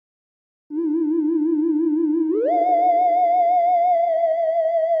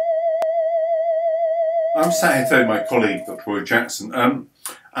I'm sat here today with my colleague, Dr. Roy Jackson,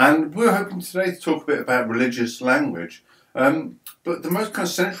 and we're hoping today to talk a bit about religious language. But the most kind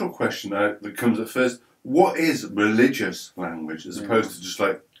of central question that comes at first, what is religious language as opposed to just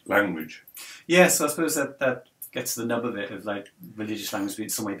like language? Yeah, so I suppose that gets to the nub of it, of like religious language in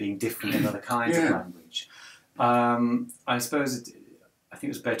some way being different than other kinds of language. I suppose I think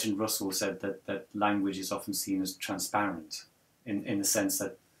it was Bertrand Russell said that language is often seen as transparent in the sense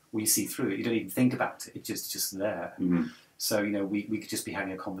that we see through it. You don't even think about it; it's just there. Mm-hmm. So we could just be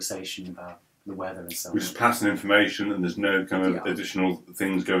having a conversation about the weather and so on. We're just passing information, and there's no kind of additional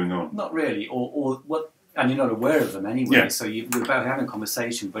things going on. Not really, or what, and you're not aware of them anyway. Yeah. So we're about having a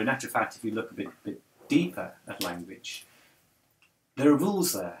conversation, but in actual fact, if you look a bit deeper at language, there are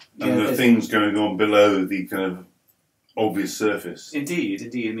rules there. And there are things going on below the kind of obvious surface. Indeed.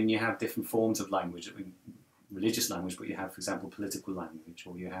 I mean, you have different forms of language. I mean, religious language, but you have, for example, political language,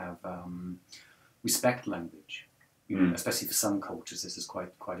 or you have respect language. Especially for some cultures, this is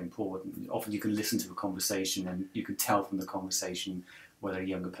quite important. Often you can listen to a conversation and you can tell from the conversation whether a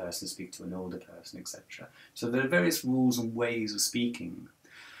younger person speaks to an older person, etc. So there are various rules and ways of speaking.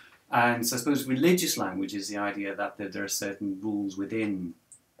 And so I suppose religious language is the idea that there are certain rules within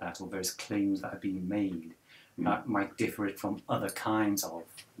that, or various claims that are being made that might differ it from other kinds of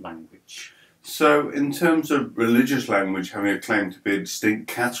language. So in terms of religious language having a claim to be a distinct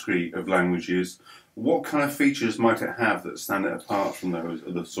category of languages, what kind of features might it have that stand it apart from those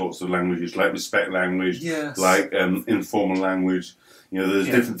other sorts of languages, like respect language, like informal language? There's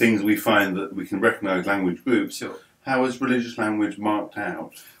different things we find that we can recognise language groups. Sure. How is religious language marked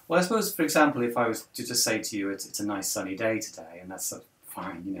out? Well, I suppose, for example, if I was to just say to you, it's a nice sunny day today, and that's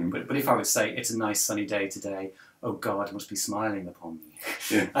fine, But if I would say, it's a nice sunny day today, oh God must be smiling upon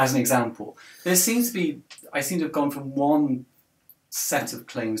me, as an example. I seem to have gone from one set of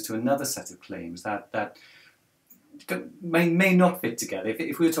claims to another set of claims that may not fit together.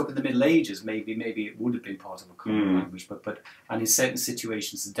 If we were talking the Middle Ages, maybe it would have been part of a common language, and in certain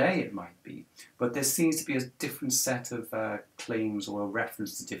situations today it might be. But there seems to be a different set of claims or a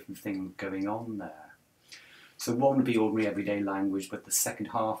reference to different things going on there. So one would be ordinary everyday language, but the second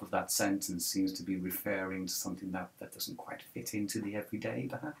half of that sentence seems to be referring to something that doesn't quite fit into the everyday,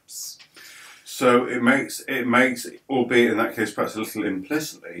 perhaps. So it makes, albeit in that case perhaps a little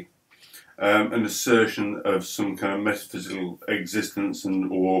implicitly, an assertion of some kind of metaphysical existence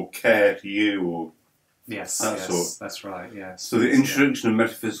or care to you, or that's right. Yes. So the introduction of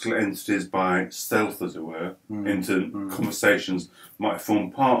metaphysical entities by stealth, as it were, into conversations might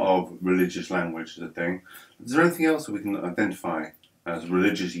form part of religious language as a thing. Is there anything else that we can identify as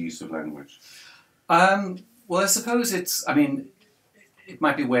religious use of language? Well, I suppose it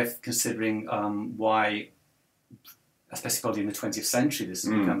might be worth considering why, especially probably in the 20th century, this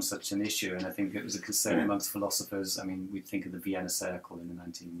has become such an issue, and I think it was a concern amongst philosophers. I mean, we think of the Vienna Circle in the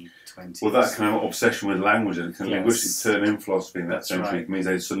 1920s. Well, that kind of obsession with language and kind of linguistic turn in philosophy in that century means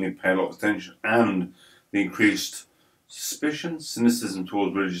they suddenly pay a lot of attention, and the increased suspicion, cynicism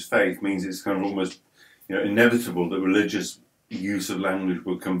towards religious faith means it's kind of almost inevitable that religious use of language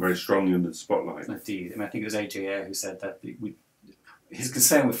will come very strongly under the spotlight. Indeed. I think it was A.J. Ayer who said that his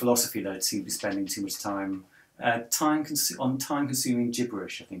concern with philosophy that it seemed to be spending too much time on time-consuming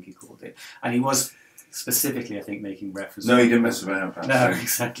gibberish, I think he called it. And he was specifically, I think, making reference... No, he didn't mess about. No,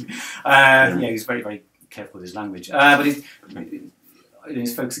 exactly. He was very, very careful with his language. But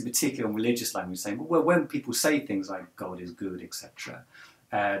he's focusing particularly on religious language, saying, well, when people say things like God is good, etc.,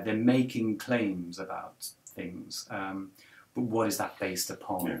 they're making claims about things. But what is that based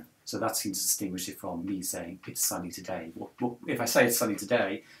upon? Yeah. So that seems to distinguish it from me saying, it's sunny today. Well, if I say it's sunny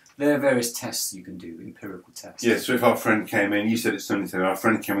today, there are various tests you can do, empirical tests. Yeah, so if our friend came in, you said it's sunny today, our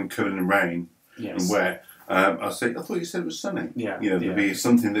friend came in covered in rain and wet, I'll say, I thought you said it was sunny. There'd be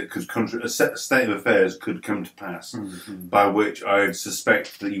something that could, a state of affairs could come to pass, by which I'd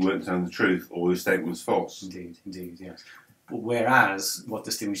suspect that you weren't telling the truth or your statement was false. Indeed, yes. But whereas what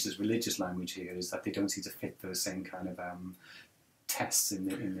distinguishes religious language here is that they don't seem to fit those same kind of tests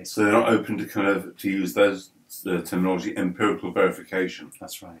in this. So they're not open to to use those terminology, empirical verification.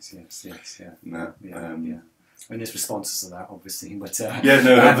 That's right. Yes. No, I mean, there's responses to that, obviously, but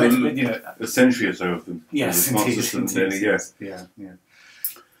a century or so of them. Yes, indeed. Yes. Yeah.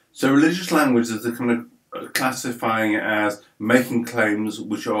 So religious language is the kind of classifying it as making claims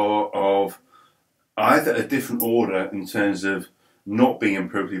which are of either a different order in terms of not being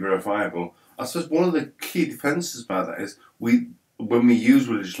empirically verifiable. I suppose one of the key defences about that is when we use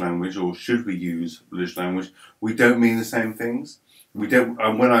religious language, or should we use religious language, we don't mean the same things. We don't.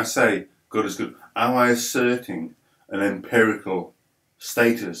 And when I say God is good, am I asserting an empirical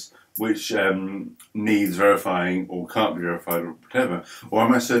status which needs verifying or can't be verified or whatever, or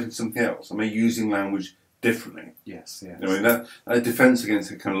am I asserting something else? Am I using language differently? Yes, yes. I mean, that defence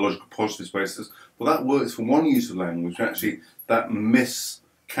against a kind of logical positivist way says, well, that works for one use of language, but actually that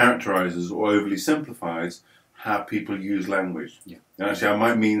mischaracterises or overly simplifies how people use language. Yeah. And actually, I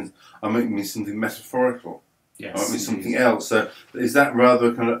might mean something metaphorical. Yes, I might mean something else. So is that rather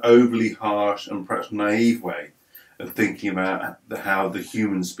a kind of overly harsh and perhaps naive way of thinking about how the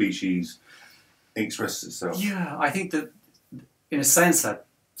human species expresses itself? Yeah, I think that in a sense that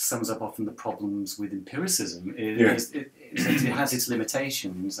sums up often the problems with empiricism. It has its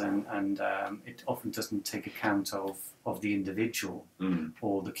limitations, and it often doesn't take account of the individual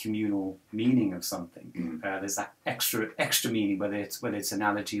or the communal meaning of something. There's that extra meaning, whether it's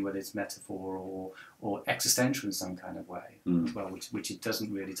analogy, whether it's metaphor, or existential in some kind of way as well, which it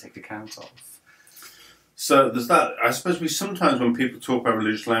doesn't really take account of. So there's that. I suppose sometimes when people talk about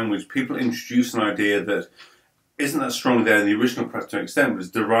religious language, people introduce an idea that isn't that strongly there in the original press to an extent, but it's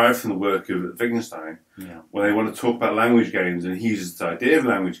derived from the work of Wittgenstein, when they want to talk about language games, and he uses the idea of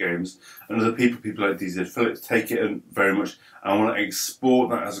language games, and other people like D.Z. Phillips, take it and very much, I want to export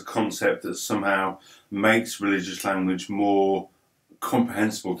that as a concept that somehow makes religious language more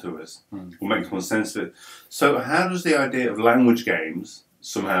comprehensible to us, or makes more sense of it. So how does the idea of language games,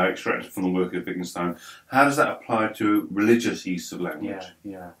 somehow extracted from the work of Wittgenstein, how does that apply to religious use of language?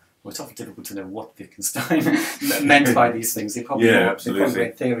 Yeah. Well, it's often difficult to know what Wittgenstein meant by these things. They probably had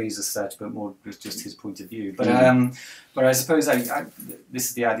theories as such, but more just his point of view. But I suppose this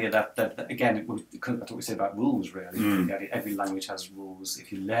is the idea that again, it comes back to what we say about rules, really. Every language has rules.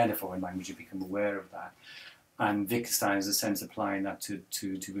 If you learn a foreign language, you become aware of that. And Wittgenstein is, in a sense, applying that to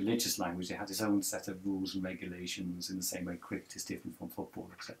religious language. It has its own set of rules and regulations in the same way cricket is different from football,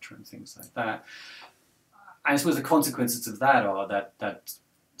 etc., and things like that. And I suppose the consequences of that are that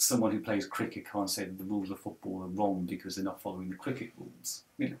someone who plays cricket can't say that the rules of football are wrong because they're not following the cricket rules.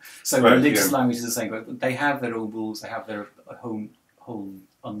 So religious language is the same, but they have their own rules, they have their whole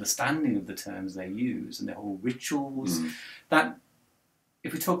understanding of the terms they use and their whole rituals. That,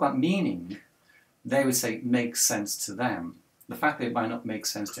 if we talk about meaning, they would say makes sense to them. The fact that it might not make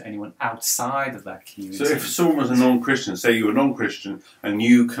sense to anyone outside of that community. So if someone was a non-Christian, say you were non-Christian, and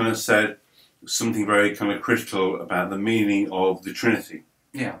you kind of said something very kind of critical about the meaning of the Trinity.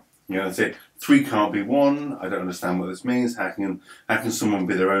 Yeah. They say, three can't be one, I don't understand what this means, how can someone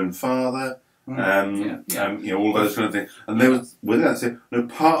be their own father? All those kind of things. And there was, within that, say,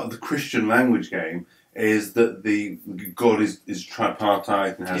 part of the Christian language game is that the God is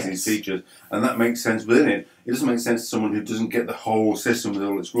tripartite and has these features, and that makes sense within it. It doesn't make sense to someone who doesn't get the whole system with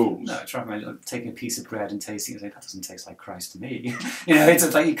all its rules. No, it's right. Taking a piece of bread and tasting it, that doesn't taste like Christ to me.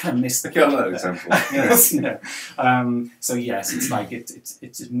 It's like you kind of miss the point. That example. Yes. So yes, it's like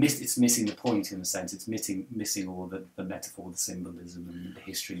it's missing the point in a sense. It's missing all the metaphor, the symbolism, and the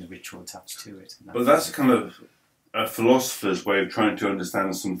history and the ritual attached to it. But that's kind of a philosopher's way of trying to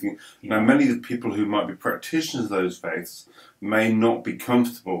understand something. Now, many of the people who might be practitioners of those faiths may not be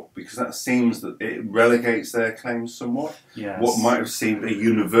comfortable because that seems that it relegates their claims somewhat. Yes. What might have seemed a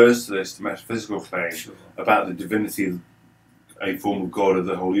universalist metaphysical claim about the divinity of a form of God of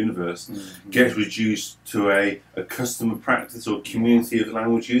the whole universe gets reduced to a custom of practice or community of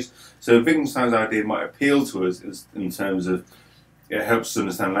language use. So Wittgenstein's idea might appeal to us in terms of it helps us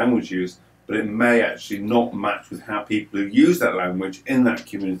understand language use, but it may actually not match with how people who use that language in that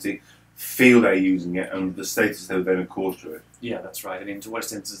community feel they're using it and the status they would then accord to it. Yeah, that's right. I mean, to what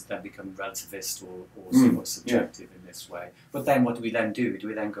extent does it then become relativist or somewhat subjective in this way? But then what do we then do? Do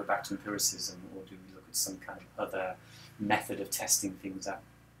we then go back to empiricism, or do we look at some kind of other method of testing things that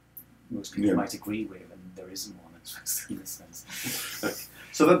most people might agree with, and there isn't one in a sense?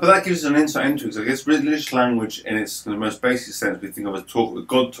 But that gives us an insight into it. Because I guess religious language, in its most basic sense, we think of as talk,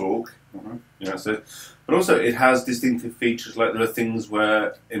 God talk. But also it has distinctive features, like there are things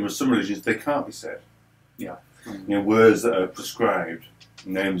where in some religions they can't be said. Words that are prescribed,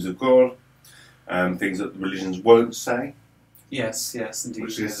 names of God, things that religions won't say. Yes, indeed.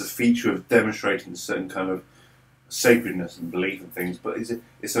 Which is a feature of demonstrating a certain kind of sacredness and belief and things. But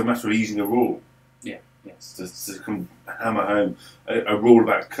it's a matter of using a rule. Yes. To hammer home a rule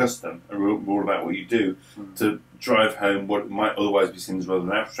about custom, a rule about what you do, to drive home what might otherwise be seen as rather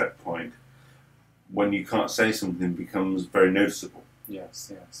an abstract point. When you can't say something, becomes very noticeable.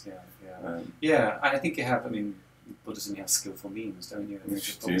 Yes, yeah. I think you have. I mean, Buddhism, you have skillful means, don't you?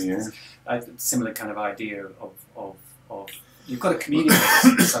 A similar kind of idea of you've got to communicate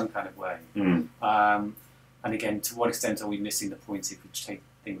in some kind of way. And again, to what extent are we missing the points if we take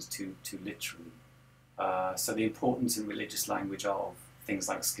things too literally? So the importance in religious language of things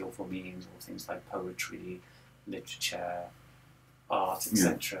like skillful means or things like poetry, literature, art,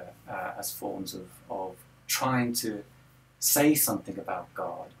 etc., as forms of trying to say something about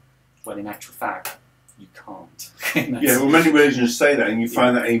God, when in actual fact you can't. Yeah, well, many religions say that, and you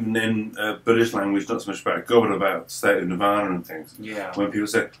find that even in Buddhist language, not so much about God, but about the state of nirvana and things. Yeah. When people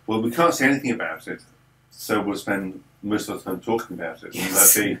say, well, we can't say anything about it, so we'll spend most of the time talking about it.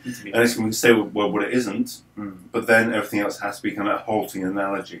 Yes. And we can say, well, what it isn't, but then everything else has to be kind of a halting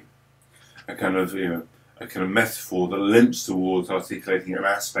analogy, a kind of, a kind of metaphor that limps towards articulating an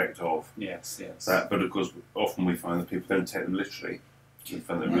aspect of that. But of course, often we find that people don't take them literally. We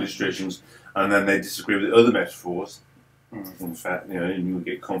find that religious traditions, and then they disagree with other metaphors. In fact, and you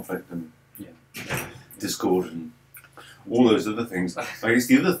get conflict and discord and all those other things. I guess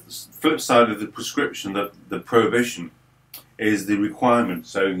the other flip side of the prescription, the prohibition, is the requirement.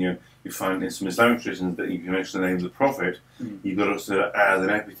 So you find in some Islamic traditions that if you mention the name of the Prophet, you've got to add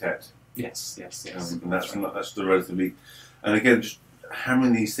an epithet. Yes. And that's the relatively, and again, just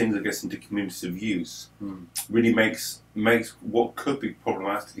hammering these things, I guess, into communities of use really makes what could be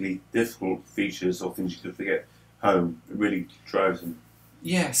problematically difficult features or things you could forget home. It really drives them.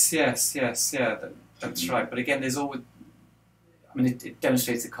 Yes, yeah, that's right. But again, there's always, it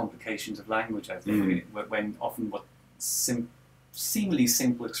demonstrates the complications of language, I think, when often what seemingly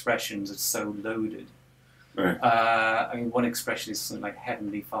simple expressions are so loaded. Right. One expression is something like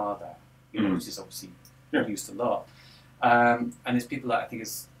Heavenly Father, which is obviously used a lot. And there's people like, I think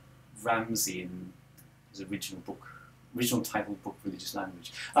it's Ramsey in his original titled book, Religious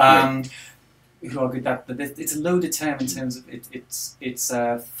Language, who argued that it's a loaded term in terms of it's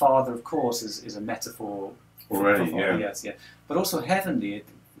Father, of course, is a metaphor already, yes, but also heavenly.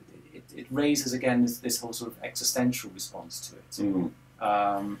 It raises again this whole sort of existential response to it.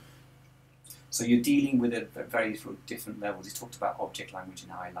 So you're dealing with it at very sort of different levels. You talked about object language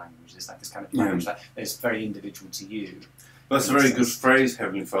and I language. There's like this kind of language that is very individual to you. That's a very good phrase,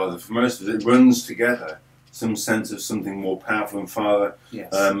 Heavenly Father. For most of it runs together some sense of something more powerful than Father.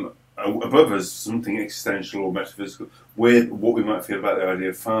 Yes. Above us, something existential or metaphysical, with what we might feel about the idea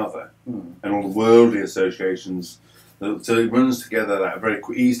of Father and all the worldly associations. So it runs together that very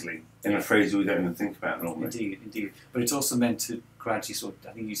easily in a phrase that we don't even think about normally. Indeed. But it's also meant to gradually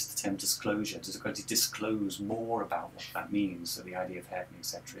I think you used the term disclosure, to gradually disclose more about what that means. So the idea of heaven,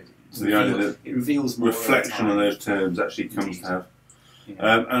 etc. So the idea that it reveals more reflection on those terms actually comes to have.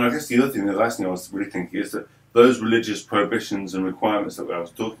 And I guess the last thing I was really thinking is that those religious prohibitions and requirements that I was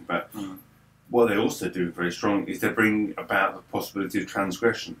talking about, what they also do very strongly is they bring about the possibility of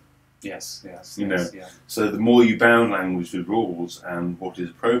transgression. Yes. So the more you bound language with rules and what is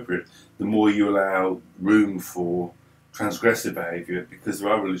appropriate, the more you allow room for transgressive behaviour, because there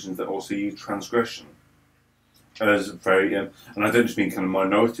are religions that also use transgression as very, and I don't just mean kind of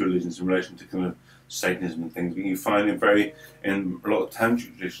minority religions in relation to kind of Satanism and things, but you find in a lot of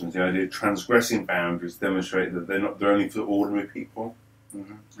tantric traditions the idea of transgressing boundaries demonstrate that they're only for ordinary people.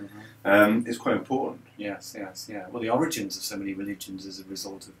 It's quite important. Yes. Well, the origins of so many religions is a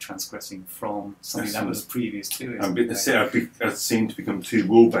result of transgressing from something that was previous to it. It seemed to become too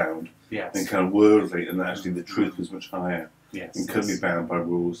rule-bound and kind of worldly, and actually the truth was much higher and couldn't be bound by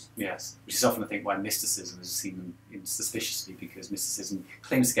rules. Yes, which is often, I think, why mysticism is seen suspiciously, because mysticism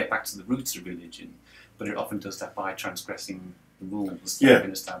claims to get back to the roots of religion, but it often does that by transgressing the rules that have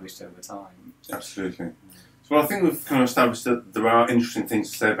been established over time. Absolutely. Well, I think we've kind of established that there are interesting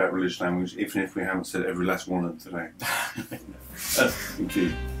things to say about religious language, even if we haven't said every last one of them today. Thank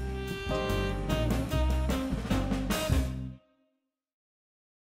you.